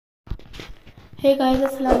Hey guys,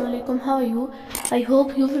 assalamu alaikum. How are you? I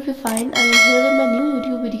hope you will be fine. I am here with my new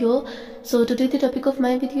YouTube video. So today the topic of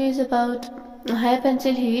my video is about high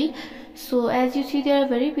pencil heel. So as you see, there are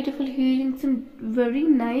very beautiful heel in some very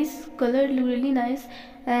nice color, really nice.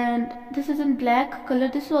 And this is in black color.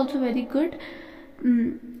 This is also very good.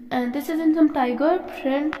 And this is in some tiger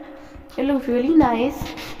print. It looks really nice.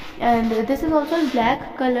 And this is also in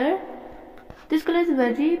black color. This color is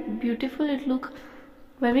very beautiful. It looks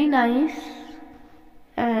very nice.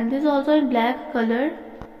 And this is also in black color.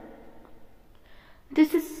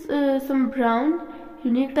 This is some brown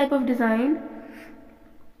unique type of design,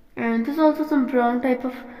 and this is also some brown type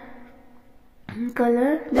of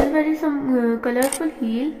color. This is very some colorful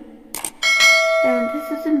heel, and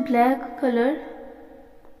this is in black color,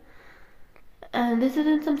 and this is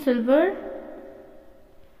in some silver,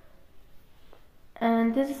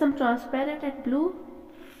 and this is some transparent and blue.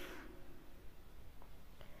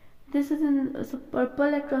 This is in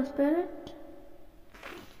purple and transparent,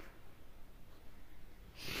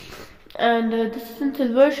 and this is in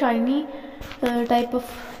silver shiny type of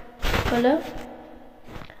color,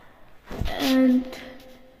 and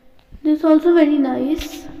this is also very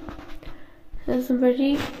nice. There's some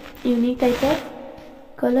very unique type of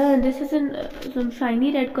color, and this is in some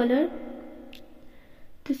shiny red color.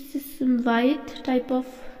 This is some white type of.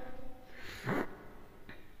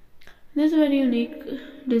 This is very unique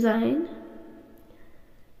design,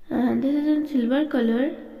 and this is in silver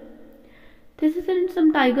color. This is in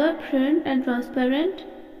some tiger print and transparent,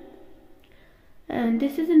 and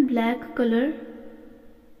this is in black color,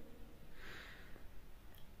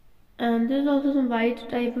 and this is also some white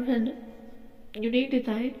type of and unique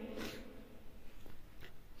design,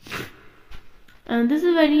 and this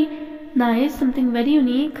is very nice, something very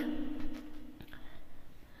unique.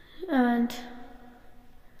 And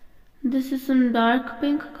this is some dark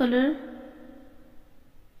pink color,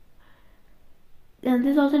 and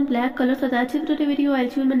this is also in black color. So that's it for today's video. I'll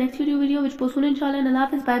see you in my next video which post soon inshallah, and Allah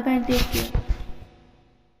Hafiz, bye bye and take care.